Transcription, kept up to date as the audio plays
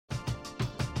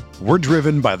We're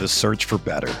driven by the search for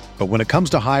better. But when it comes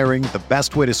to hiring, the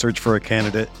best way to search for a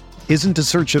candidate isn't to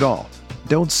search at all.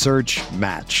 Don't search,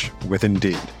 match with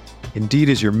Indeed. Indeed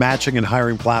is your matching and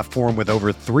hiring platform with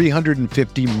over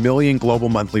 350 million global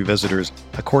monthly visitors,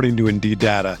 according to Indeed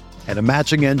data, and a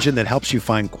matching engine that helps you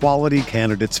find quality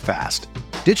candidates fast.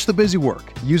 Ditch the busy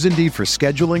work. Use Indeed for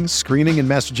scheduling, screening, and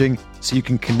messaging so you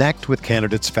can connect with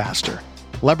candidates faster.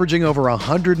 Leveraging over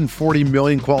 140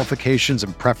 million qualifications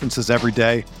and preferences every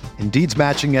day, Indeed's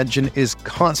matching engine is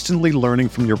constantly learning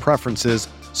from your preferences,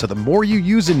 so the more you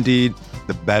use Indeed,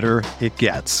 the better it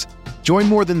gets. Join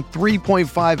more than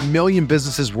 3.5 million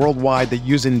businesses worldwide that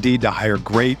use Indeed to hire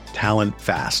great talent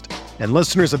fast. And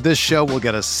listeners of this show will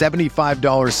get a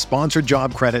 $75 sponsored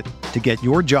job credit to get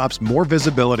your jobs more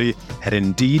visibility at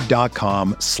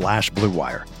Indeed.com/Blue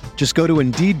Wire. Just go to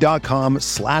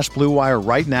Indeed.com/Blue Wire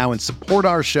right now and support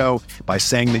our show by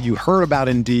saying that you heard about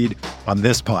Indeed on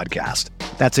this podcast.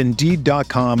 That's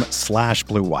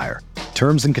Indeed.com/Blue Wire.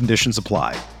 Terms and conditions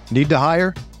apply. Need to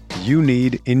hire? You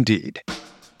need Indeed.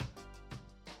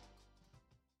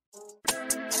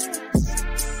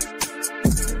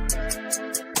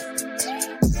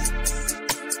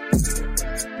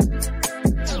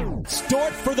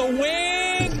 Dort for the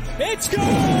win. It's good.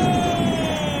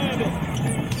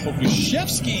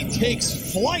 Okushevsky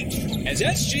takes flight as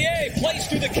SGA plays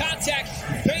through the contact,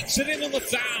 banks it into the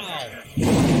foul.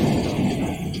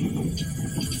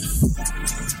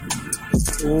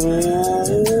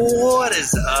 What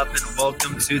is up, and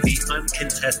welcome to the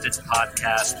Uncontested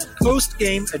Podcast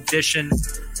post-game edition,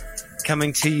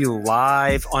 coming to you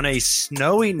live on a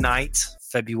snowy night,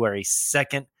 February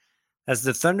 2nd, as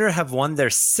the Thunder have won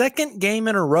their second game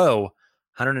in a row,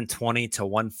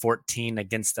 120-114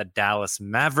 against the Dallas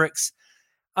Mavericks.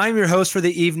 I'm your host for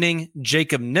the evening,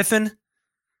 Jacob Niffen.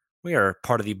 We are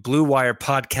part of the Blue Wire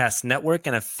Podcast Network,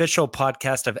 an official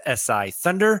podcast of SI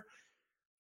Thunder.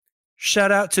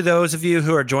 Shout out to those of you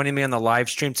who are joining me on the live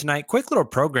stream tonight. Quick little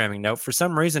programming note. For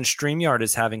some reason, StreamYard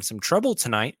is having some trouble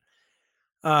tonight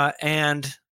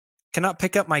and cannot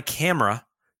pick up my camera.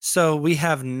 So we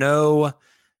have no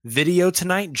video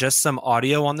tonight, just some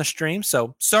audio on the stream.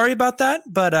 So sorry about that,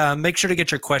 but make sure to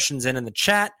get your questions in the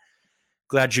chat.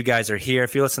 Glad you guys are here.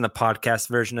 If you listen to the podcast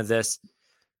version of this,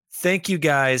 thank you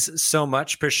guys so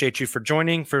much. Appreciate you for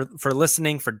joining, for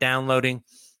listening, for downloading.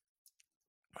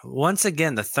 Once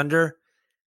again, the Thunder,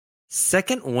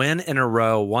 second win in a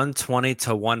row,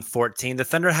 120-114. The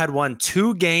Thunder had won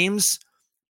 2 games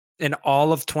in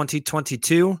all of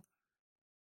 2022,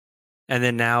 and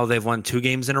then now they've won 2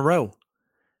 games in a row.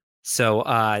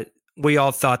 So we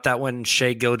all thought that when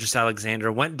Shai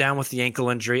Gilgeous-Alexander went down with the ankle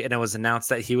injury and it was announced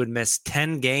that he would miss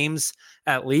 10 games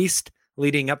at least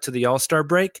leading up to the All-Star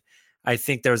break, I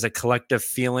think there was a collective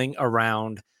feeling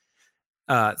around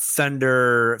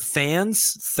Thunder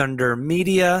fans, Thunder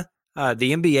media,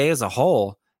 the NBA as a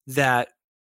whole, that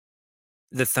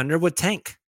the Thunder would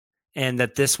tank and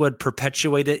that this would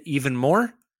perpetuate it even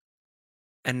more.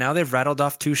 And now they've rattled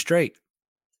off 2 straight.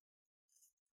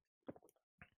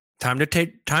 Time to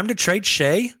trade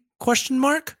Shai? Question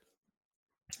mark?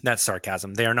 That's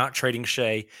sarcasm. They are not trading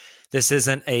Shai. This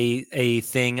isn't a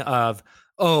thing of,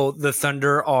 oh, the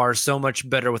Thunder are so much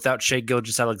better without Shai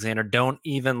Gilgeous-Alexander. Don't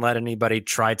even let anybody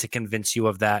try to convince you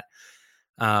of that.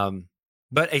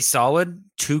 But a solid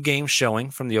 2-game showing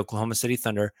from the Oklahoma City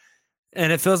Thunder.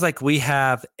 And it feels like we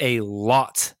have a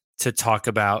lot to talk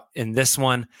about in this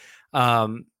one.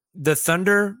 The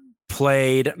Thunder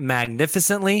played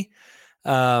magnificently.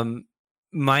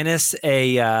 Minus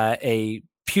a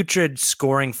putrid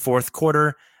scoring fourth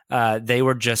quarter. They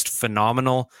were just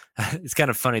phenomenal. It's kind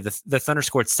of funny. The Thunder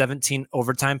scored 17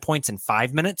 overtime points in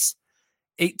 5 minutes,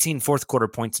 18 fourth quarter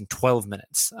points in 12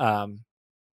 minutes.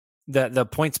 The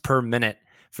points per minute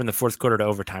from the fourth quarter to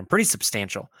overtime, pretty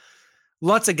substantial.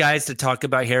 Lots of guys to talk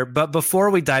about here. But before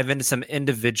we dive into some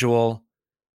individual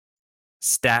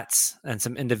stats and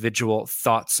some individual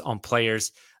thoughts on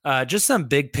players, just some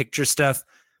big picture stuff.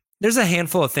 There's a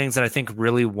handful of things that I think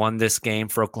really won this game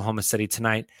for Oklahoma City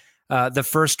tonight. The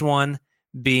first one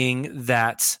being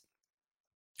that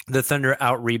the Thunder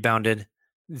out-rebounded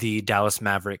the Dallas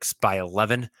Mavericks by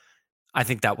 11. I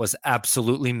think that was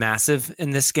absolutely massive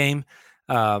in this game.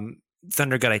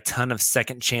 Thunder got a ton of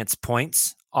second chance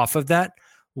points off of that,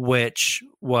 which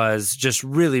was just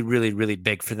really, really, really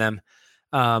big for them.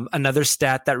 Another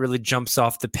stat that really jumps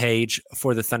off the page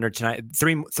for the Thunder tonight,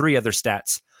 three other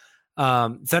stats.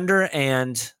 Thunder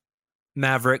and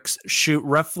Mavericks shoot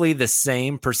roughly the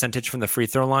same percentage from the free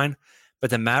throw line, but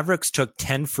the Mavericks took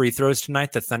 10 free throws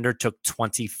tonight. The Thunder took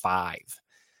 25.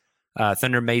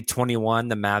 Thunder made 21.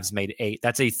 The Mavs made 8.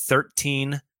 That's a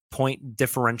 13 point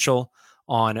differential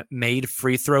on made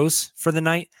free throws for the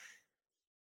night,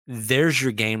 there's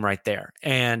your game right there.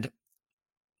 And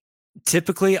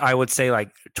typically, I would say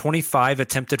like 25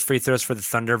 attempted free throws for the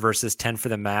Thunder versus 10 for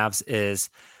the Mavs is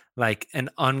like an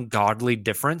ungodly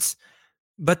difference.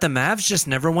 But the Mavs just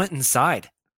never went inside.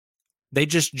 They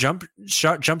just jump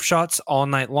shots all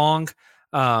night long.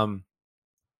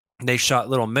 They shot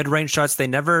little mid-range shots. They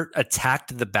never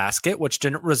attacked the basket, which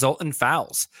didn't result in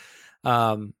fouls.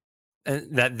 And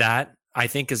that I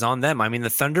think is on them. I mean, the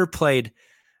Thunder played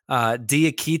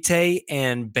Diakite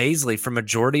and Baisley for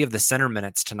majority of the center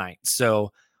minutes tonight.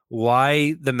 So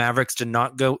why the Mavericks did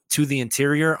not go to the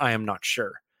interior, I am not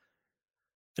sure.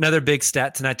 Another big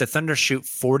stat tonight, the Thunder shoot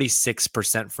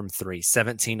 46% from three,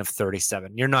 17 of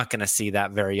 37. You're not going to see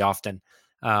that very often.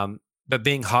 But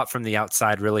being hot from the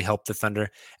outside really helped the Thunder.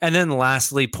 And then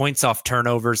lastly, points off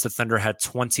turnovers. The Thunder had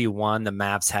 21. The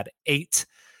Mavs had 8.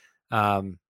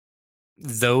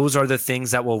 Those are the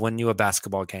things that will win you a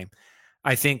basketball game.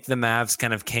 I think the Mavs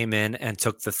kind of came in and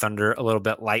took the Thunder a little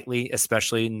bit lightly,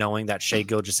 especially knowing that Shai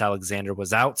Gilgeous-Alexander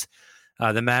was out.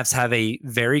 The Mavs have a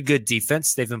very good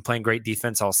defense. They've been playing great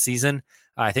defense all season.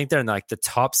 I think they're in like the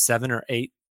top 7 or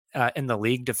 8 in the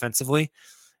league defensively.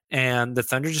 And the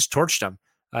Thunder just torched them.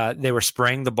 They were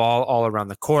spraying the ball all around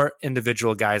the court.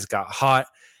 Individual guys got hot.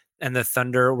 And the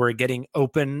Thunder were getting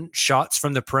open shots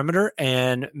from the perimeter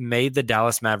and made the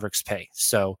Dallas Mavericks pay.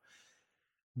 So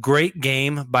great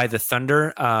game by the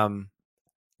Thunder.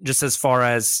 Just as far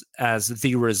as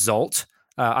the result,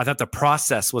 I thought the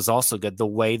process was also good. The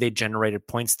way they generated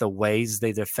points, the ways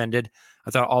they defended,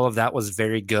 I thought all of that was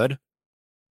very good.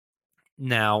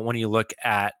 Now, when you look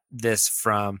at this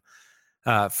from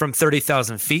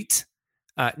 30,000 feet,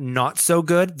 not so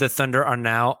good. The Thunder are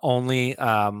now only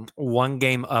 1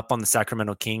 game up on the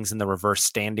Sacramento Kings in the reverse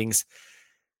standings.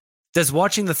 Does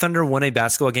watching the Thunder win a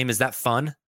basketball game, is that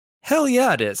fun? Hell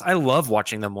yeah, it is. I love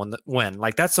watching them win.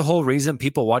 Like, that's the whole reason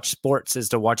people watch sports, is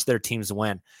to watch their teams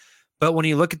win. But when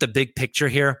you look at the big picture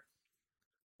here,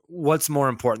 what's more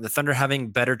important? The Thunder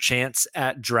having better chance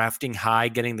at drafting high,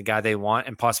 getting the guy they want,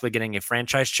 and possibly getting a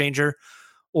franchise changer,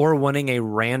 or winning a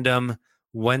random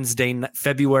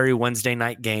February Wednesday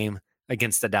night game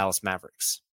against the Dallas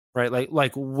Mavericks, right?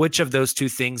 Like which of those two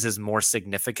things is more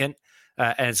significant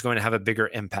and is going to have a bigger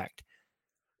impact?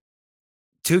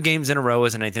 2 games in a row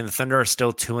isn't anything. The Thunder are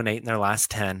still 2-8 in their last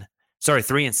 10. Sorry,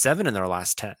 3-7 in their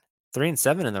last 10.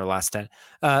 3-7 in their last 10.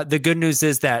 The good news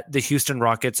is that the Houston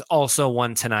Rockets also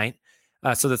won tonight.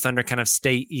 So the Thunder kind of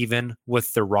stay even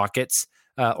with the Rockets.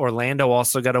 Orlando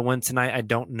also got a win tonight. I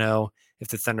don't know if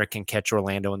the Thunder can catch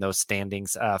Orlando in those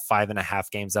standings,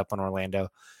 5.5 games up on Orlando.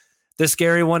 The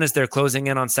scary one is they're closing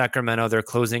in on Sacramento. They're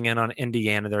closing in on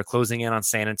Indiana. They're closing in on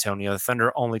San Antonio. The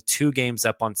Thunder only 2 games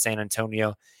up on San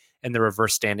Antonio in the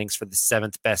reverse standings for the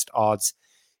 7th best odds.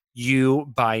 You,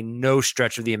 by no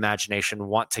stretch of the imagination,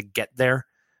 want to get there.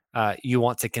 You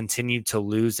want to continue to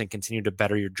lose and continue to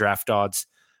better your draft odds.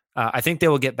 I think they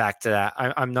will get back to that.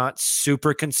 I'm not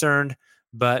super concerned,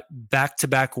 but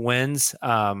back-to-back wins,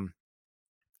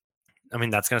 I mean,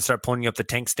 that's going to start pulling you up the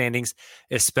tank standings,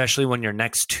 especially when your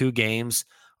next 2 games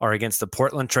are against the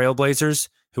Portland Trailblazers,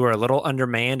 who are a little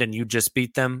undermanned, and you just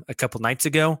beat them a couple nights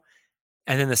ago.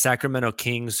 And then the Sacramento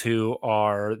Kings, who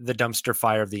are the dumpster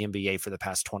fire of the NBA for the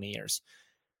past 20 years.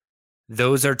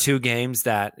 Those are 2 games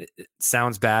that, it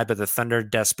sounds bad, but the Thunder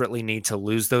desperately need to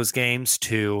lose those games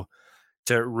to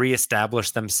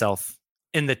reestablish themselves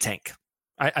in the tank.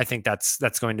 I think that's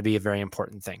going to be a very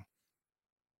important thing.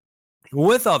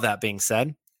 With all that being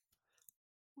said,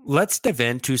 let's dive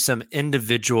into some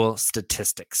individual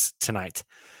statistics tonight.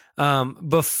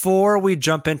 Before we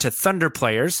jump into Thunder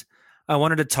players, I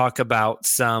wanted to talk about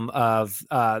some of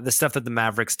the stuff that the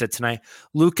Mavericks did tonight.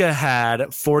 Luka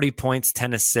had 40 points,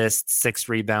 10 assists, 6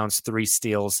 rebounds, 3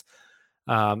 steals.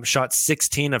 Shot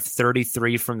 16 of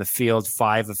 33 from the field,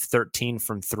 5 of 13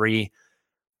 from 3.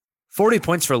 40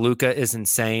 points for Luka is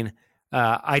insane.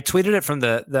 I tweeted it from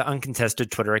the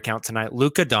uncontested Twitter account tonight.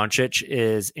 Luka Doncic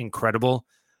is incredible.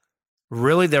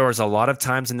 Really, there was a lot of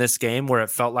times in this game where it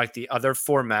felt like the other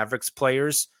 4 Mavericks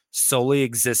players solely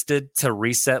existed to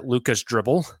reset Luka's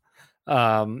dribble.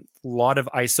 A lot of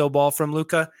ISO ball from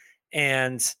Luka.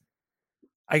 And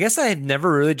I guess I had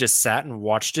never really just sat and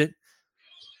watched it.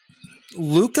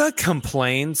 Luka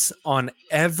complains on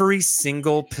every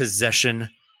single possession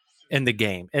in the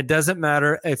game. It doesn't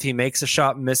matter if he makes a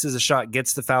shot, misses a shot,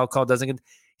 gets the foul call, doesn't get.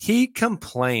 He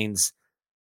complains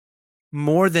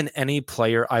more than any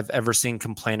player I've ever seen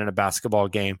complain in a basketball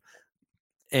game.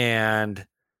 And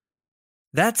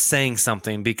that's saying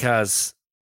something, because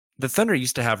the Thunder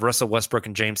used to have Russell Westbrook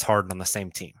and James Harden on the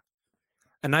same team.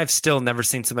 And I've still never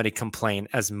seen somebody complain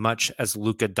as much as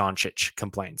Luka Doncic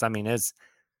complains. I mean, it's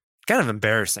kind of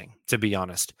embarrassing, to be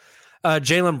honest.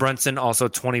 Jalen Brunson, also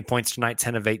 20 points tonight,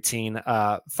 10 of 18,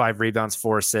 5 rebounds,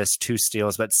 4 assists, 2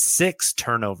 steals, but 6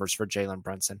 turnovers for Jalen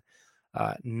Brunson.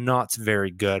 Not very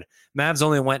good. Mavs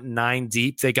only went 9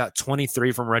 deep. They got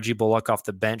 23 from Reggie Bullock off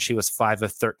the bench. He was 5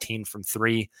 of 13 from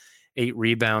 3, 8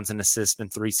 rebounds, an assist,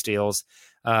 and 3 steals.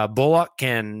 Bullock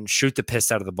can shoot the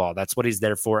piss out of the ball. That's what he's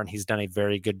there for, and he's done a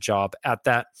very good job at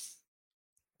that.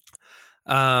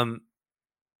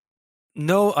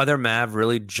 No other Mav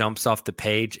really jumps off the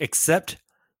page except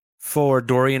for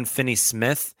Dorian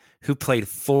Finney-Smith, who played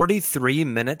 43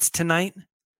 minutes tonight,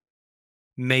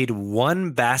 made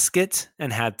 1 basket,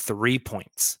 and had 3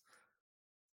 points.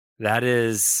 That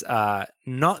is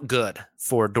not good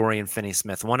for Dorian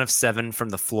Finney-Smith. 1 of 7 from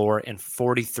the floor in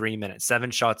 43 minutes. 7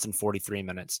 shots in 43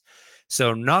 minutes.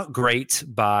 So not great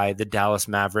by the Dallas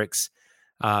Mavericks.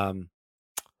 But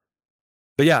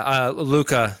yeah,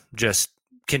 Luka just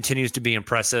continues to be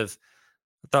impressive.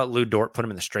 I thought Lou Dort put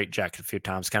him in the straitjacket a few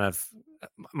times. Kind of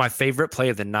my favorite play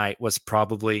of the night was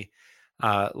probably,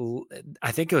 I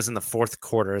think it was in the fourth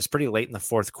quarter. It was pretty late in the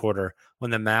fourth quarter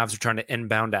when the Mavs were trying to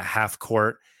inbound at half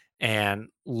court, and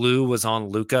Lou was on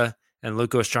Luka, and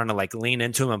Luka was trying to like lean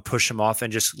into him and push him off,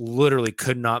 and just literally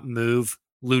could not move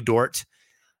Lou Dort.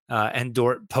 And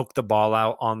Dort poked the ball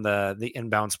out on the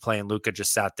inbounds play, and Luka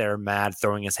just sat there mad,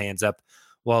 throwing his hands up,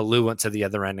 while Lou went to the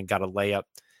other end and got a layup.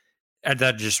 And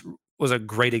that just was a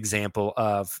great example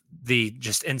of the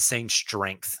just insane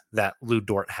strength that Lou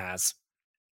Dort has.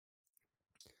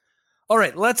 All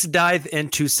right, let's dive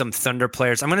into some Thunder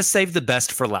players. I'm going to save the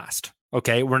best for last.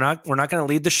 Okay, we're not going to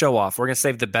lead the show off. We're going to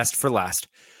save the best for last.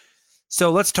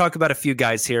 So let's talk about a few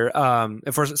guys here.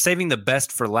 If we're saving the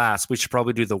best for last, we should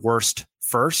probably do the worst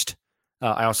first.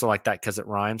 I also like that because it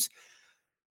rhymes.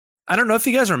 I don't know if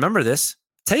you guys remember this.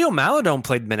 Teo Maledon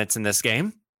played minutes in this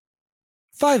game.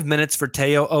 5 minutes for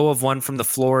Teo, 0 of 1 from the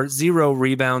floor, 0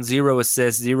 rebounds, 0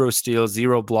 assists, 0 steals,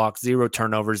 0 blocks, 0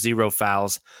 turnovers, 0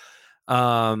 fouls.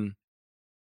 A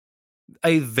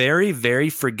very, very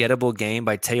forgettable game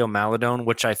by Teo Maledon,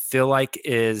 which I feel like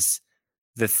is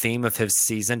the theme of his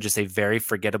season, just a very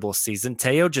forgettable season.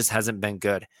 Teo just hasn't been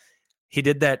good. He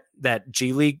did that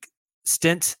G League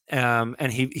stint,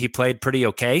 and he played pretty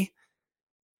okay.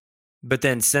 But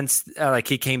then since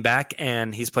he came back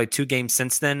and he's played 2 games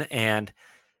since then, and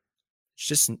it's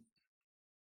just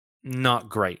not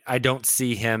great. I don't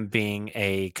see him being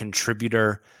a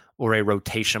contributor or a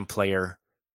rotation player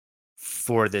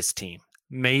for this team.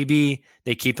 Maybe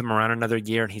they keep him around another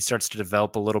year and he starts to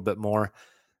develop a little bit more.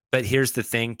 But here's the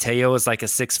thing. Teo is like a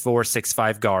 6'4",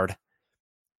 6'5" guard.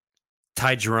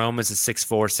 Ty Jerome is a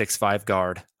 6'4", 6'5"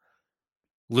 guard.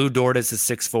 Lou Dort is a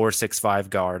 6'4", 6'5"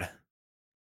 guard.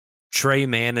 Tre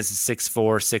Mann is a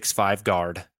 6'4", 6'5"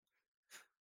 guard.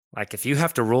 Like, if you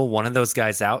have to rule one of those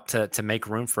guys out to make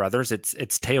room for others,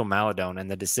 it's Teo Maledon,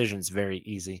 and the decision's very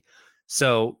easy.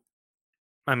 So,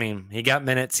 I mean, he got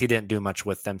minutes. He didn't do much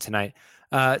with them tonight.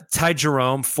 Ty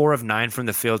Jerome, 4 of 9 from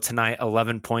the field tonight,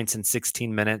 11 points in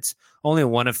 16 minutes, only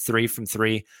 1 of 3 from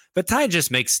 3. But Ty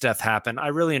just makes stuff happen. I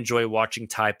really enjoy watching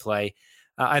Ty play.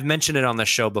 I've mentioned it on the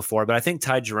show before, but I think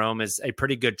Ty Jerome is a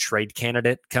pretty good trade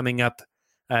candidate coming up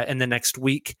in the next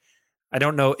week. I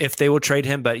don't know if they will trade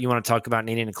him, but you want to talk about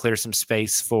needing to clear some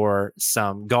space for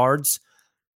some guards.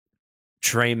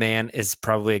 Tre Mann is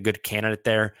probably a good candidate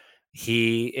there.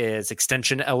 He is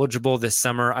extension eligible this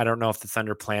summer. I don't know if the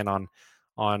Thunder plan on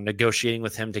negotiating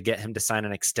with him to get him to sign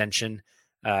an extension.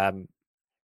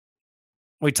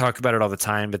 We talk about it all the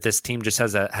time, but this team just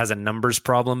has a numbers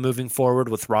problem moving forward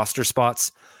with roster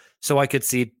spots. So I could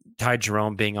see Ty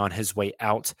Jerome being on his way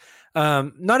out.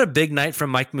 Not a big night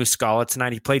from Mike Muscala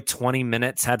tonight. He played 20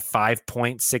 minutes, had 5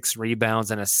 points, 6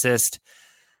 rebounds, and assist.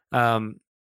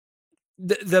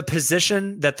 The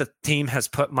position that the team has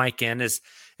put Mike in is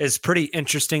pretty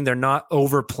interesting. They're not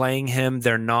overplaying him.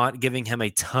 They're not giving him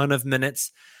a ton of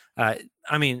minutes. I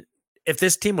mean, if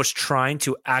this team was trying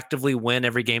to actively win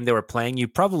every game they were playing, you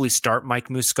probably start Mike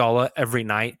Muscala every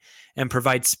night and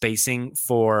provide spacing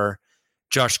for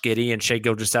Josh Giddey and Shai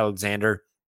Gilgeous-Alexander.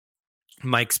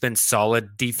 Mike's been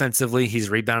solid defensively. He's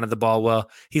rebounded the ball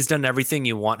well. He's done everything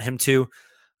you want him to.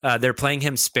 They're playing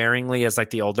him sparingly as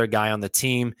like the older guy on the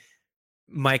team.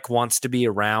 Mike wants to be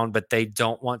around, but they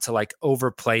don't want to like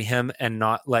overplay him and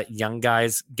not let young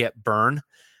guys get burned.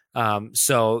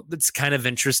 So it's kind of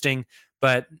interesting,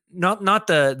 but not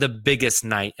the biggest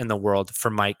night in the world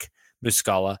for Mike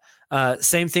Muscala.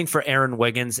 Same thing for Aaron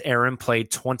Wiggins. Aaron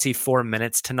played 24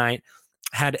 minutes tonight,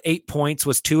 had 8 points,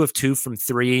 was 2 of 2 from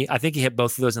 3. I think he hit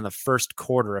both of those in the first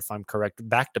quarter, if I'm correct,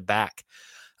 back to back.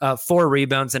 4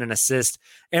 rebounds and an assist.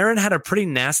 Aaron had a pretty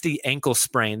nasty ankle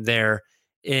sprain there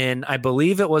in, I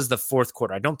believe it was the fourth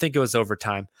quarter. I don't think it was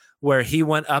overtime, where he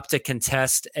went up to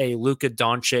contest a Luka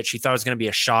Doncic. He thought it was going to be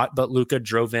a shot, but Luka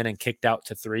drove in and kicked out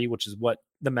to 3, which is what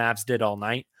the Mavs did all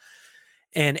night.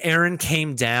 And Aaron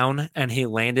came down and he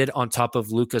landed on top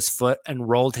of Luka's foot and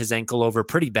rolled his ankle over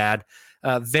pretty bad.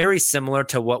 Very similar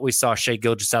to what we saw Shai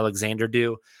Gilgeous-Alexander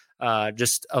do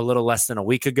just a little less than a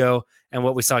week ago, and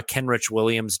what we saw Kenrich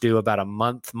Williams do about a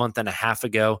month and a half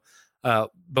ago.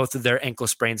 Both of their ankle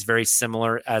sprains very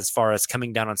similar as far as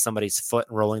coming down on somebody's foot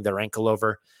and rolling their ankle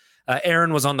over.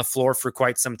 Aaron was on the floor for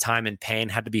quite some time in pain,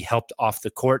 had to be helped off the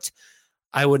court.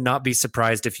 I would not be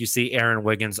surprised if you see Aaron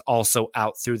Wiggins also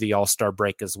out through the All-Star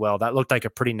break as well. That looked like a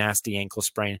pretty nasty ankle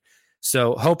sprain.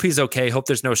 So hope he's okay. Hope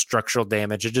there's no structural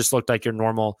damage. It just looked like your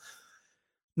normal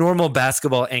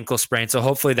basketball ankle sprain. So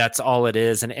hopefully that's all it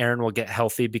is, and Aaron will get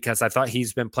healthy, because I thought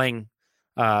he's been playing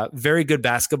very good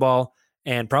basketball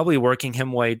and probably working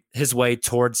his way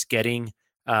towards getting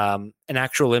an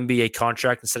actual NBA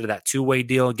contract instead of that two-way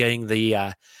deal, getting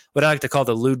the what I like to call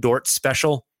the Lou Dort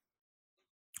special.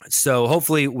 So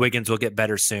hopefully Wiggins will get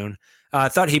better soon. I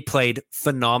thought he played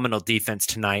phenomenal defense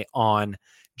tonight on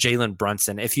Jalen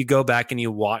Brunson. If you go back and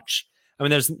you watch, I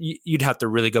mean, you'd have to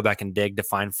really go back and dig to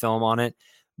find film on it.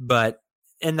 But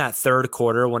in that third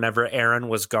quarter, whenever Aaron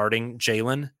was guarding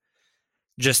Jalen,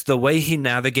 just the way he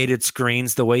navigated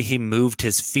screens, the way he moved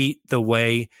his feet, the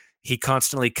way he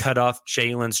constantly cut off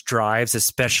Jalen's drives,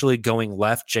 especially going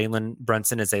left. Jalen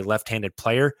Brunson is a left-handed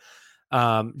player.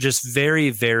 Just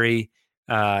very, very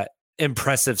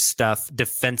impressive stuff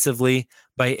defensively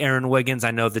by Aaron Wiggins.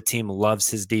 I know the team loves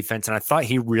his defense, and I thought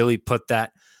he really put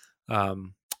that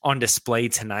on display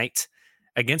tonight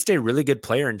against a really good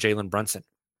player in Jalen Brunson.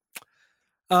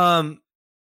 Kind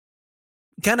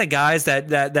of guys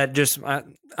that just I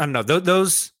don't know.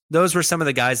 Those were some of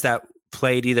the guys that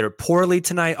played either poorly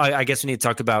tonight. I guess we need to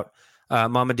talk about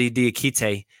Mamadi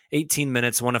Diakite. 18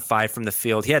 minutes, 1 of 5 from the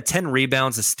field. He had 10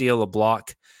 rebounds, a steal, a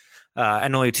block,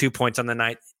 and only 2 points on the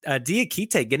night.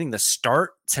 Diakite getting the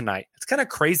start tonight. It's kind of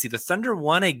crazy. The Thunder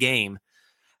won a game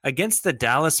against the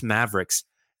Dallas Mavericks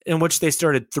in which they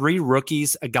started 3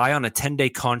 rookies, a guy on a 10-day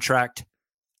contract,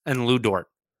 and Lou Dort.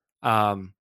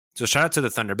 So shout out to the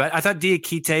Thunder. But I thought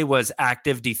Diakite was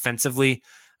active defensively.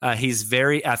 He's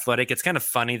very athletic. It's kind of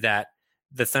funny that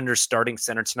the Thunder's starting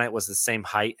center tonight was the same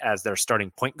height as their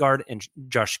starting point guard and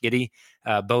Josh Giddey,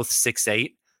 both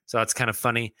 6'8". So that's kind of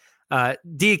funny.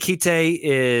 Diakite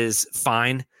is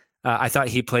fine. I thought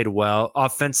he played well.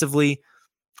 Offensively,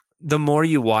 the more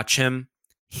you watch him,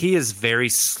 he is very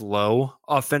slow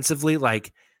offensively.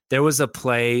 Like, there was a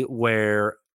play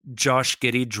where Josh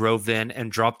Giddey drove in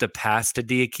and dropped a pass to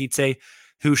Diakite,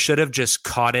 who should have just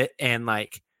caught it and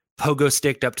like pogo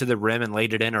sticked up to the rim and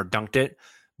laid it in or dunked it.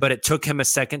 But it took him a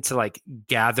second to like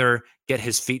gather, get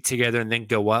his feet together, and then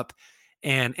go up.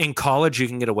 And in college, you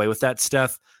can get away with that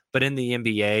stuff. But in the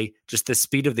NBA, just the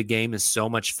speed of the game is so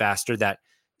much faster that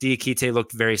Diakite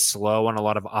looked very slow on a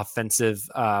lot of offensive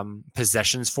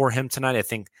possessions for him tonight. I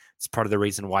think it's part of the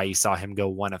reason why you saw him go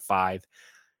 1 of 5.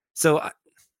 So,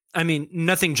 I mean,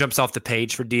 nothing jumps off the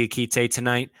page for Diakite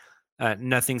tonight.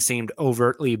 Nothing seemed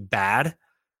overtly bad.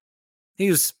 He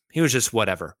was just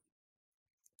whatever.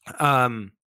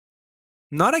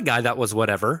 Not a guy that was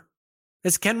whatever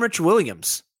is Kenrich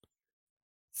Williams.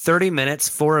 30 minutes,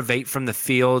 4 of 8 from the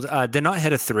field. Did not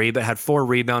hit a 3, but had 4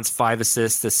 rebounds, 5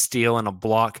 assists, a steal, and a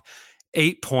block,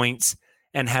 8 points,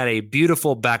 and had a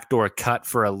beautiful backdoor cut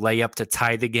for a layup to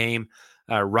tie the game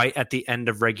right at the end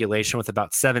of regulation with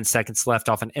about 7 seconds left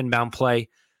off an inbound play.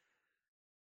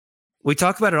 We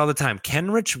talk about it all the time.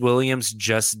 Kenrich Williams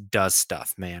just does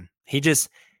stuff, man.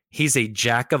 He's a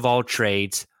jack of all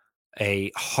trades,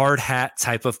 a hard hat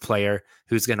type of player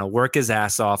who's going to work his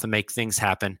ass off and make things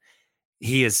happen.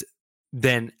 He has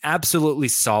been absolutely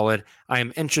solid. I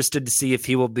am interested to see if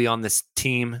he will be on this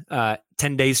team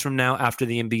 10 days from now after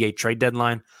the NBA trade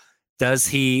deadline. Does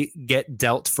he get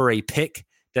dealt for a pick?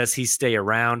 Does he stay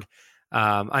around?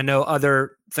 I know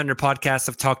other Thunder podcasts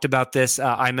have talked about this.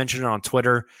 I mentioned it on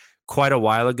Twitter quite a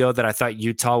while ago that I thought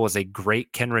Utah was a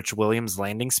great Kenrich Williams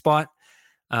landing spot.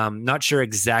 Not sure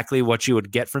exactly what you would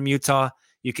get from Utah.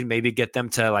 You can maybe get them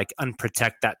to like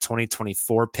unprotect that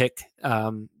 2024 pick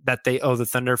that they owe the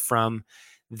Thunder from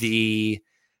the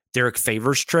Derek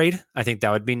Favors trade. I think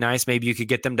that would be nice. Maybe you could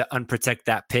get them to unprotect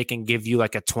that pick and give you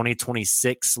like a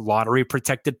 2026 lottery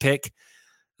protected pick.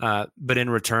 But in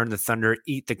return, the Thunder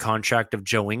eat the contract of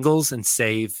Joe Ingles and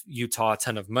save Utah a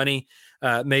ton of money.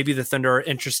 Maybe the Thunder are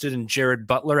interested in Jared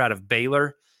Butler out of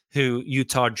Baylor, who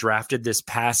Utah drafted this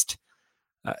past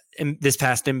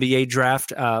NBA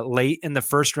draft late in the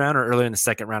first round or early in the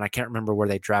second round. I can't remember where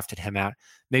they drafted him out.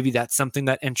 Maybe that's something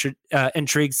that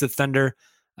intrigues the Thunder.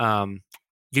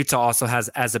 Utah also has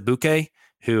Azubuike,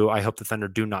 who I hope the Thunder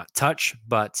do not touch,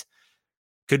 but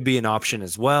could be an option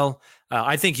as well.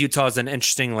 I think Utah is an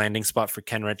interesting landing spot for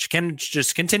Kenrich. Kenrich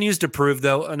just continues to prove,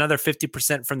 though, another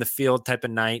 50% from the field type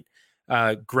of night.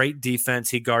 Great defense.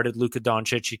 He guarded Luka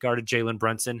Doncic. He guarded Jalen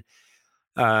Brunson.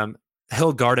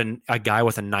 He'll guard a guy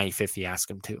with a knife if you ask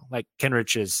him to. Like,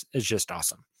 Kenrich is just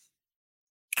awesome.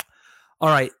 All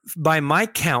right. By my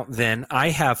count, then, I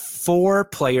have 4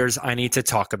 players I need to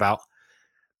talk about.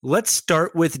 Let's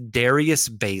start with Darius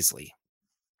Bazley.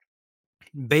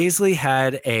 Bazley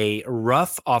had a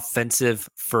rough offensive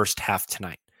first half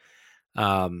tonight.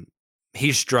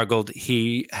 He struggled.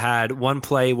 He had one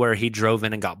play where he drove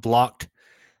in and got blocked.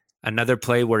 Another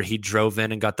play where he drove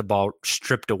in and got the ball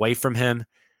stripped away from him.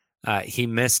 He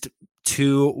missed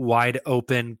 2 wide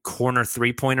open corner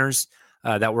 3-pointers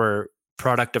that were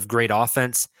product of great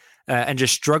offense and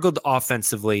just struggled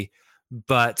offensively,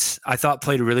 but I thought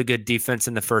played really good defense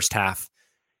in the first half.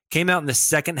 Came out in the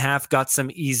second half, got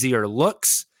some easier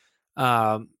looks,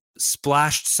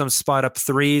 splashed some spot up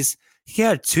threes. He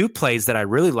had 2 plays that I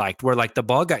really liked where like the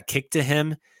ball got kicked to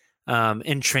him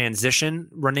in transition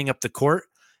running up the court,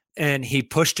 and he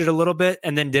pushed it a little bit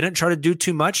and then didn't try to do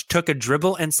too much, took a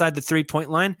dribble inside the 3-point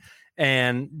line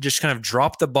and just kind of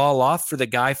dropped the ball off for the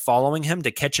guy following him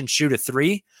to catch and shoot a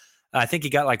 3. I think he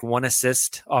got like 1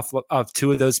 assist off of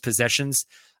 2 of those possessions.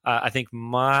 I think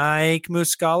Mike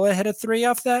Muscala hit a 3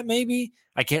 off that, maybe.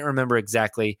 I can't remember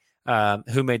exactly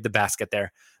who made the basket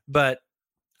there. But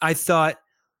I thought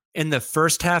in the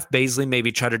first half, Bazley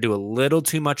maybe tried to do a little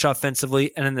too much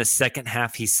offensively, and in the second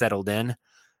half, he settled in.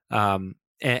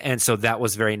 And so that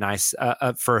was very nice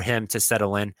for him to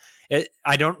settle in.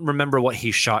 I don't remember what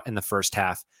he shot in the first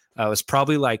half. It was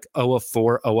probably like 0 of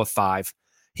 4, 0 of 5.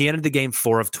 He ended the game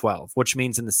 4 of 12, which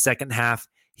means in the second half,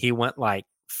 he went like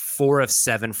 4 of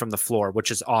 7 from the floor, which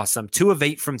is awesome. 2 of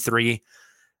 8 from 3.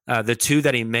 The 2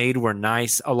 that he made were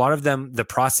nice. A lot of them, the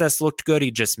process looked good.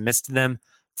 He just missed them.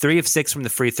 3 of 6 from the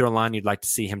free throw line. You'd like to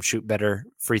see him shoot better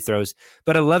free throws.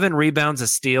 But 11 rebounds, a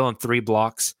steal, and 3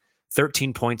 blocks.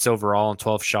 13 points overall and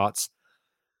 12 shots.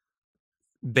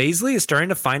 Bazley is starting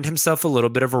to find himself a little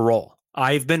bit of a role.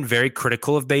 I've been very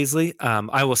critical of Bazley.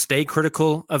 I will stay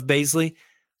critical of Bazley.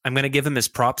 I'm going to give him his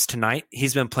props tonight.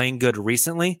 He's been playing good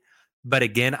recently. But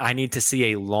again, I need to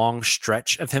see a long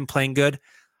stretch of him playing good.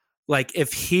 Like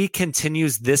if he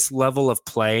continues this level of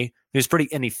play, he was pretty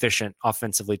inefficient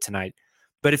offensively tonight.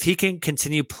 But if he can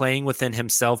continue playing within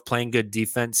himself, playing good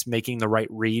defense, making the right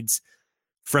reads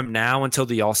from now until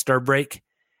the All-Star break,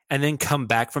 and then come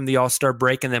back from the All-Star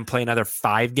break and then play another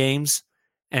 5 games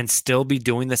and still be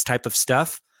doing this type of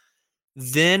stuff,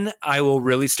 then I will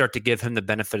really start to give him the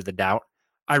benefit of the doubt.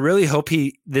 I really hope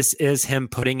this is him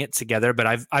putting it together,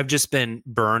 but I've just been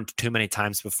burned too many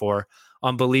times before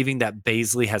on believing that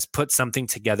Bazley has put something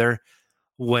together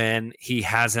when he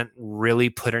hasn't really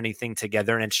put anything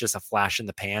together and it's just a flash in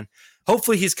the pan.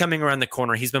 Hopefully he's coming around the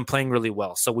corner. He's been playing really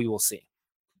well, so we will see.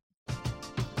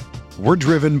 We're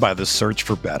driven by the search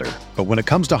for better. But when it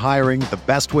comes to hiring, the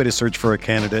best way to search for a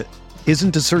candidate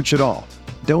isn't to search at all.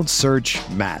 Don't search,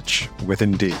 match with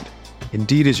Indeed.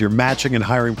 Indeed is your matching and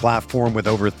hiring platform with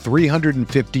over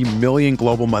 350 million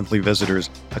global monthly visitors,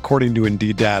 according to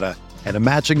Indeed data, and a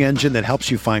matching engine that helps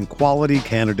you find quality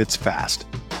candidates fast.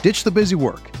 Ditch the busy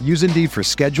work. Use Indeed for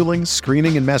scheduling,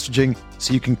 screening, and messaging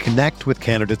so you can connect with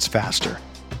candidates faster.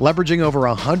 Leveraging over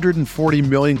 140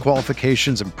 million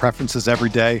qualifications and preferences every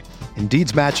day,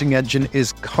 Indeed's matching engine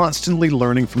is constantly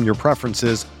learning from your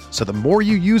preferences, so the more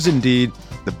you use Indeed,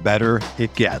 the better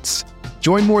it gets.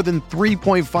 Join more than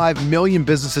 3.5 million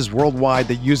businesses worldwide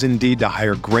that use Indeed to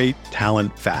hire great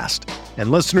talent fast. And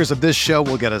listeners of this show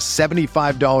will get a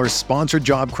 $75 sponsored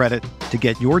job credit to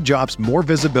get your jobs more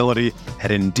visibility at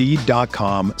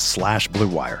Indeed.com/Blue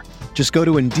Wire. Just go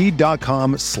to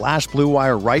Indeed.com/Blue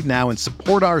Wire right now and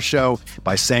support our show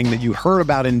by saying that you heard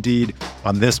about Indeed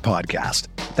on this podcast.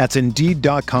 That's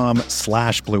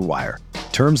Indeed.com/Blue Wire.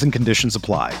 Terms and conditions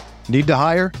apply. Need to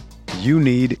hire? You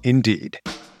need Indeed.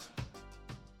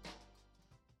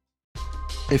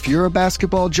 If you're a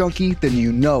basketball junkie, then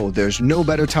you know there's no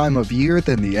better time of year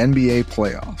than the NBA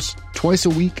playoffs. Twice a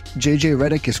week, JJ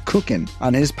Redick is cooking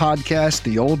on his podcast,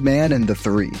 The Old Man and the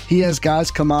Three. He has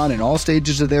guys come on in all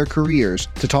stages of their careers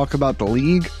to talk about the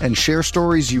league and share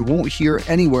stories you won't hear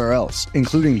anywhere else,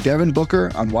 including Devin Booker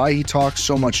on why he talks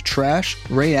so much trash,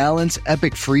 Ray Allen's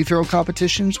epic free throw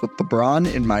competitions with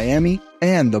LeBron in Miami,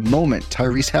 and the moment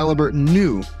Tyrese Halliburton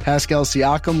knew Pascal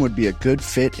Siakam would be a good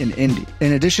fit in Indy.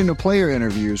 In addition to player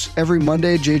interviews, every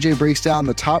Monday JJ breaks down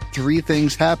the top 3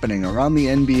 things happening around the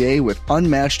NBA with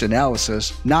unmatched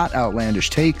analysis, not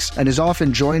outlandish takes, and is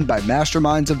often joined by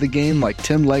masterminds of the game like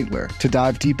Tim Legler to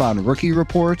dive deep on rookie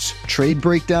reports, trade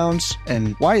breakdowns,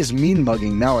 and why is mean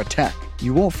mugging now a tech.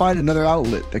 You won't find another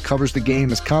outlet that covers the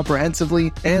game as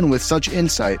comprehensively and with such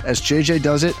insight as JJ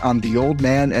does it on The Old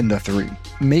Man and the Three.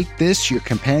 Make this your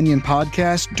companion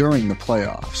podcast during the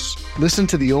playoffs. Listen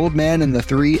to The Old Man and the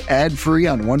Three ad-free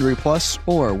on Wondery Plus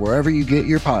or wherever you get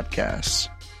your podcasts.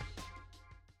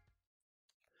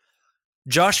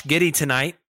 Josh Giddey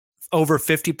tonight, over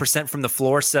 50% from the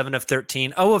floor, 7 of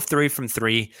 13, 0 of 3 from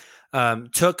 3.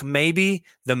 Took maybe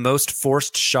the most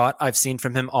forced shot I've seen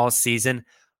from him all season.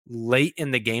 Late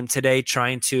in the game today,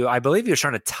 I believe he was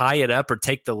trying to tie it up or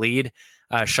take the lead,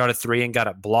 shot a 3 and got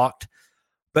it blocked.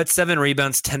 But 7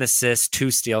 rebounds, 10 assists,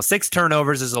 2 steals. 6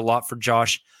 turnovers is a lot for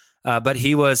Josh, but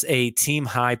he was a team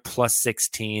high plus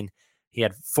 16. He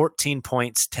had 14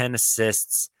 points, 10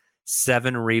 assists,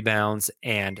 7 rebounds,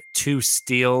 and 2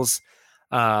 steals.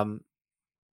 And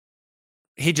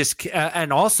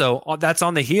also that's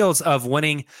on the heels of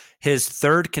winning his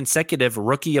 3rd consecutive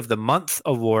Rookie of the Month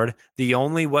award, the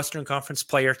only Western Conference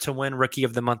player to win Rookie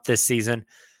of the Month this season.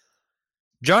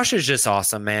 Josh is just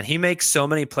awesome, man. He makes so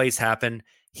many plays happen.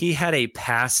 He had a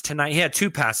pass tonight. He had 2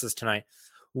 passes tonight.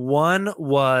 One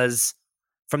was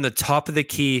from the top of the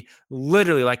key,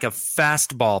 literally like a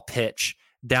fastball pitch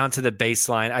down to the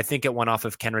baseline. I think it went off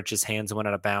of Kenrich's hands and went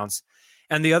out of bounds.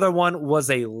 And the other one was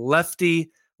a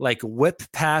lefty whip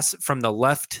pass from the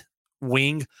left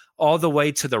wing all the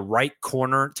way to the right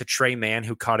corner to Tre Mann,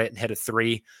 who caught it and hit a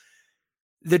 3.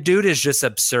 The dude is just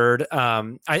absurd.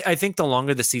 I think the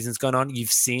longer the season's gone on,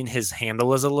 you've seen his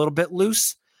handle is a little bit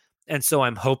loose. And so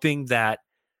I'm hoping that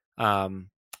an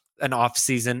off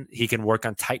season, he can work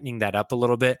on tightening that up a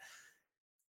little bit.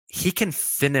 He can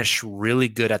finish really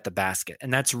good at the basket,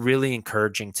 and that's really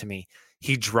encouraging to me.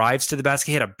 He drives to the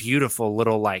basket. He had a beautiful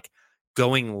little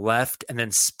going left and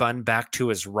then spun back to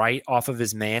his right off of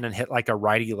his man and hit a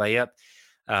righty layup.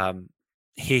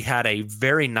 He had a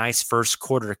very nice first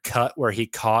quarter cut where he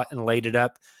caught and laid it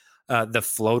up. The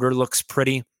floater looks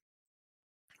pretty.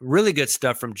 Really good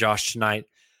stuff from Josh tonight.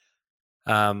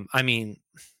 14,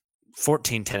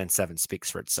 10, and 7 speaks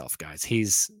for itself, guys.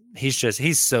 He's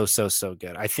so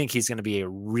good. I think he's going to be a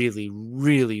really,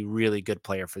 really, really good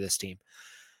player for this team.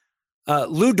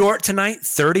 Lou Dort tonight,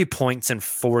 30 points in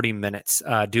 40 minutes.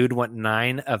 Dude went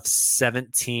 9 of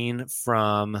 17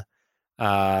 from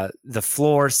the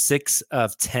floor, 6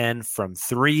 of 10 from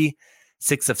 3,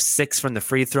 6 of 6 from the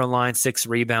free throw line, 6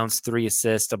 rebounds, 3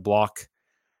 assists, a block.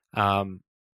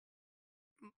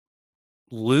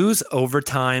 Lou's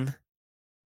overtime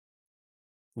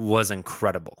was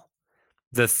incredible.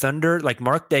 The Thunder,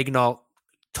 Mark Daigneault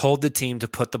told the team to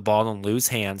put the ball in Lou's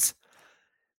hands.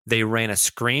 They ran a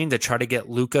screen to try to get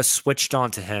Luka switched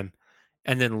onto him,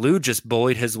 and then Lou just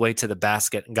bullied his way to the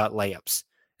basket and got layups.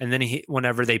 And then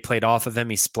whenever they played off of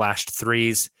him, he splashed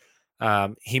 3s.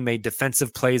 He made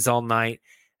defensive plays all night.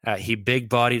 He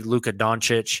big-bodied Luka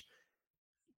Doncic.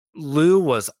 Lou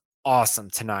was awesome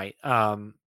tonight.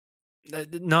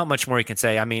 Not much more you can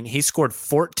say. He scored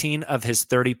 14 of his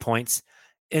 30 points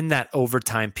in that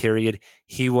overtime period.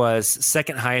 He was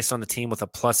second highest on the team with a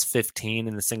plus 15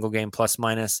 in the single game plus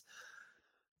minus.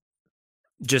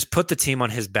 Just put the team on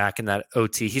his back in that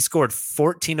OT. He scored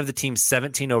 14 of the team's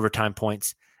 17 overtime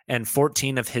points and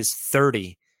 14 of his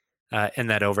 30 in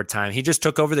that overtime. He just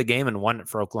took over the game and won it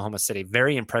for Oklahoma City.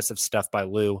 Very impressive stuff by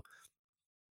Lou.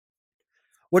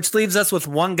 Which leaves us with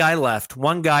one guy left.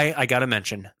 One guy I got to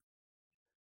mention.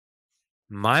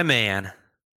 My man,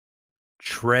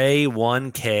 Tre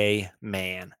 1K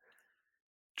Mann.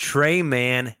 Tre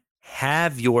Mann,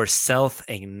 have yourself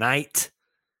a night.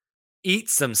 Eat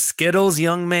some Skittles,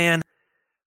 young man.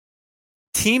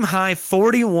 Team high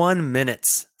 41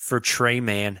 minutes for Tre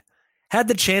Mann. Had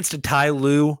the chance to tie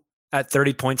Lou at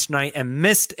 30 points tonight and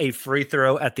missed a free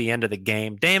throw at the end of the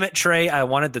game. Damn it, Tre. I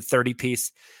wanted the 30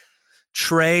 piece.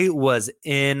 Tre was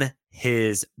in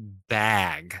his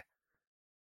bag.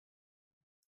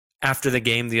 After the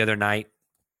game the other night,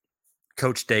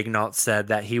 Coach Daigneault said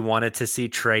that he wanted to see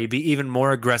Tre be even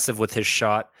more aggressive with his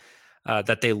shot.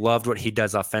 that they loved what he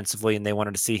does offensively and they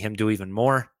wanted to see him do even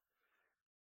more.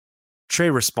 Tre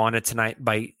responded tonight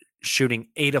by shooting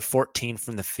 8 of 14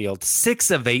 from the field,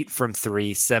 6 of 8 from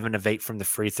 3, 7 of 8 from the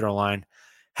free throw line,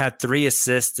 had 3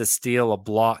 assists, a steal, a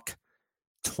block,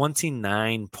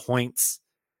 29 points.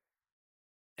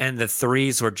 And the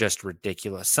threes were just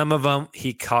ridiculous. Some of them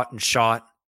he caught and shot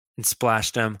and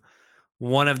splashed them.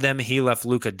 One of them, he left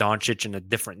Luka Doncic in a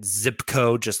different zip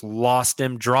code, just lost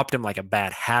him, dropped him like a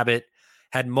bad habit,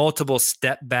 had multiple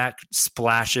step back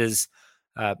splashes,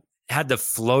 had the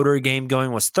floater game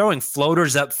going, was throwing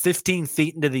floaters up 15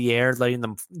 feet into the air, letting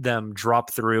them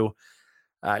drop through.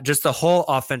 Just the whole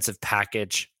offensive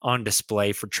package on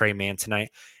display for Tre Mann tonight.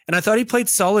 And I thought he played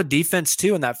solid defense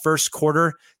too. In that first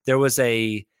quarter, there was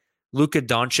a Luka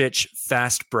Doncic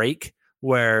fast break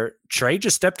where Tre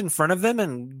just stepped in front of him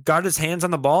and got his hands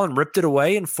on the ball and ripped it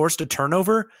away and forced a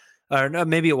turnover. No,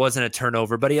 maybe it wasn't a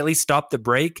turnover, but he at least stopped the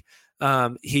break.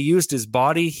 He used his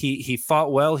body. He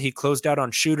fought well. He closed out on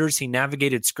shooters. He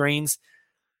navigated screens.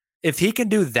 If he can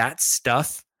do that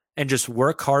stuff and just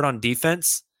work hard on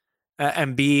defense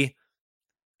and be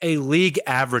a league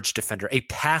average defender, a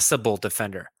passable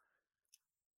defender,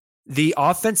 the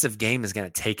offensive game is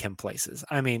going to take him places.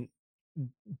 I mean,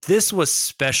 this was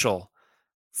special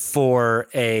for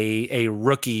a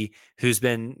rookie who's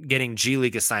been getting G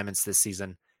League assignments this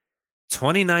season.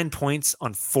 29 points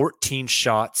on 14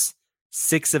 shots,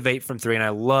 6 of 8 from 3. And I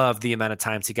love the amount of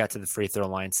times he got to the free throw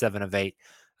line, 7 of 8.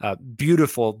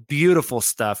 Beautiful, beautiful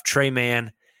stuff. Tre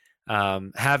Mann,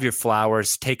 have your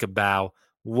flowers, take a bow.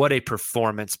 What a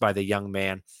performance by the young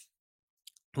man.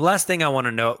 Last thing I want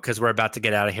to note, because we're about to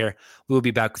get out of here, we'll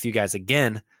be back with you guys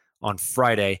again on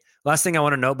Friday. Last thing I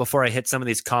want to note before I hit some of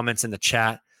these comments in the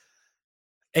chat,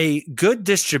 a good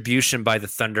distribution by the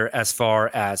Thunder as far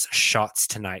as shots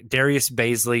tonight. Darius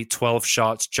Bazley, 12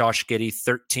 shots. Josh Giddey,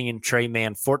 13. Tre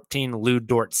Mann, 14. Lou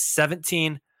Dort,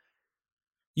 17.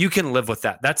 You can live with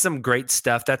that. That's some great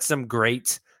stuff. That's some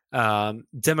great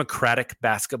democratic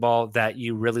basketball that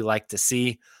you really like to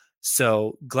see.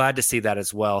 So glad to see that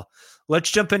as well. Let's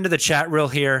jump into the chat reel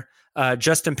here.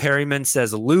 Justin Perryman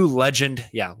says, Lou legend.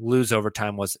 Yeah, Lou's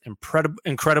overtime was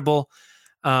incredible.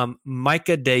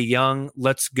 Micah DeYoung,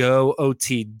 let's go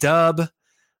OT dub.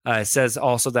 Says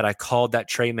also that I called that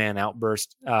Tre Mann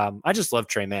outburst. I just love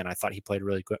Tre Mann. I thought he played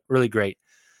really great.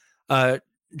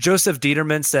 Joseph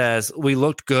Dieterman says, we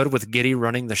looked good with Giddey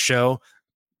running the show.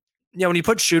 Yeah, when you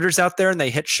put shooters out there and they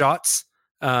hit shots,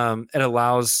 it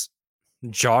allows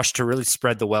Josh to really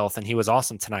spread the wealth, and he was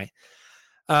awesome tonight.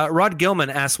 Rod Gilman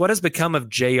asks, what has become of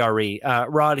JRE?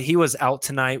 Rod, he was out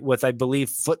tonight with, I believe,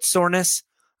 foot soreness.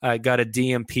 Got a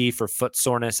DMP for foot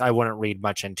soreness. I wouldn't read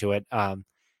much into it.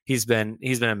 He's been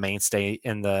a mainstay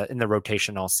in the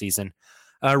rotation all season.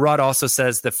 Rod also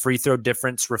says the free throw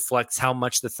difference reflects how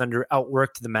much the Thunder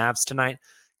outworked the Mavs tonight.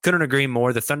 Couldn't agree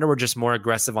more. The Thunder were just more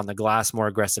aggressive on the glass, more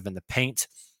aggressive in the paint.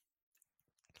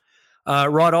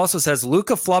 Rod also says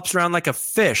Luka flops around like a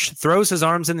fish, throws his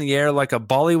arms in the air like a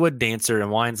Bollywood dancer,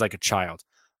 and whines like a child.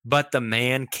 But the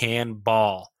man can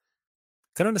ball.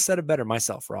 Couldn't have said it better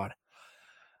myself, Rod.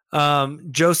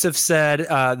 Joseph said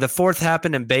the fourth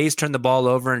happened and Baze turned the ball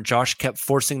over and Josh kept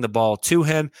forcing the ball to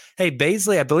him. Hey,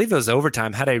 Bazley, I believe it was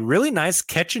overtime, had a really nice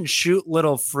catch and shoot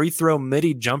little free throw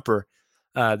midi jumper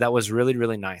that was really,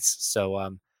 really nice.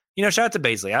 So, shout out to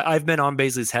Bazley. I've been on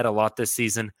Bazley's head a lot this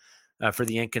season for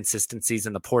the inconsistencies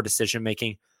and the poor decision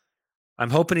making. I'm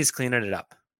hoping he's cleaning it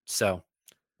up. So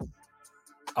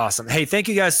awesome. Hey, thank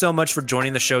you guys so much for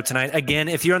joining the show tonight. Again,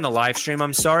 if you're on the live stream,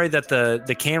 I'm sorry that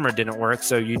the camera didn't work,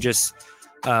 so you just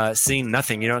seeing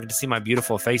nothing. You don't get to see my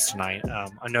beautiful face tonight.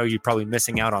 I know you're probably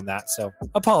missing out on that, so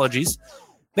apologies.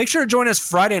 Make sure to join us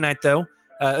Friday night, though.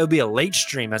 It'll be a late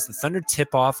stream as the Thunder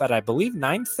tip off at, I believe,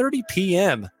 9:30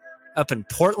 p.m. up in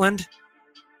Portland.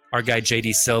 Our guy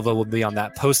JD Silva will be on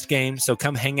that post game, so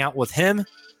come hang out with him.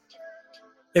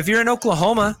 If you're in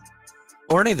Oklahoma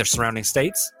or any of the surrounding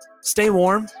states, stay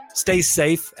warm, stay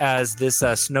safe as this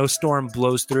snowstorm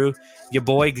blows through. Your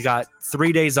boy got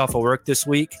 3 days off of work this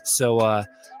week, so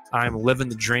I'm living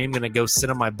the dream. Going to go sit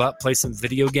on my butt, play some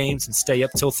video games, and stay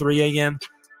up till 3 a.m.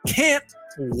 Can't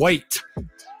wait.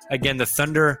 Again, the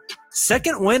Thunder,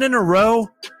 second win in a row,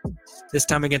 this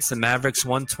time against the Mavericks,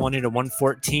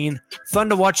 120-114. Fun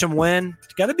to watch them win.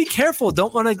 Got to be careful.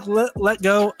 Don't want to let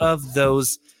go of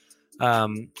those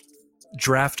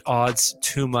draft odds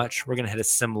too much. We're going to hit a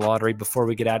sim lottery before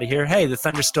we get out of here. Hey, the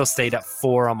Thunder still stayed at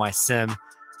 4 on my sim.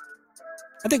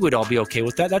 I think we'd all be okay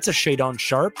with that. That's a Shadon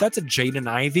Sharp. That's a Jaden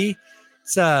Ivey.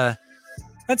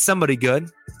 That's somebody good.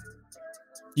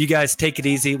 You guys take it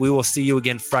easy. We will see you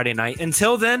again Friday night.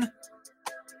 Until then,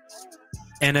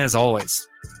 And as always,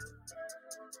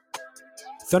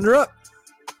 Thunder up.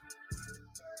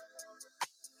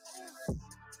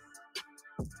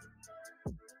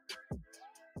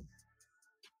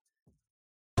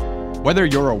 Whether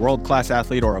you're a world-class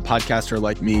athlete or a podcaster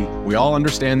like me, we all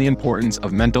understand the importance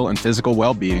of mental and physical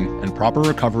well-being and proper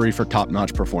recovery for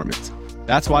top-notch performance.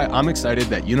 That's why I'm excited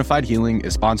that Unified Healing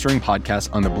is sponsoring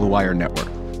podcasts on the Blue Wire Network.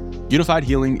 Unified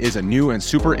Healing is a new and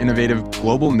super innovative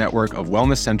global network of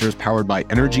wellness centers powered by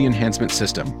Energy Enhancement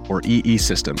System, or EE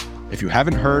System. If you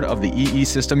haven't heard of the EE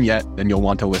System yet, then you'll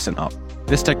want to listen up.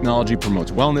 This technology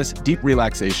promotes wellness, deep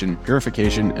relaxation,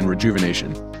 purification, and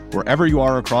rejuvenation. Wherever you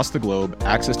are across the globe,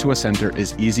 access to a center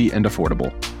is easy and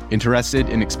affordable. Interested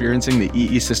in experiencing the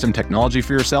EE System technology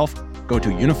for yourself? Go to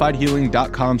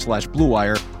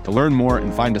unifiedhealing.com/bluewire to learn more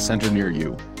and find a center near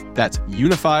you. That's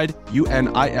unified,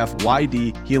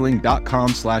 UNIFYD,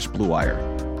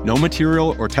 healing.com/bluewire. No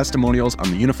material or testimonials on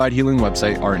the Unified Healing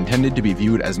website are intended to be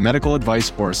viewed as medical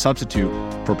advice or a substitute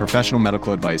for professional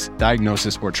medical advice,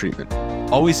 diagnosis, or treatment.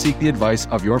 Always seek the advice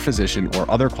of your physician or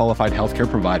other qualified healthcare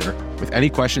provider with any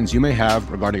questions you may have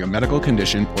regarding a medical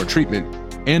condition or treatment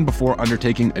and before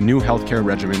undertaking a new healthcare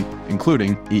regimen,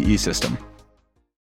 including EE System.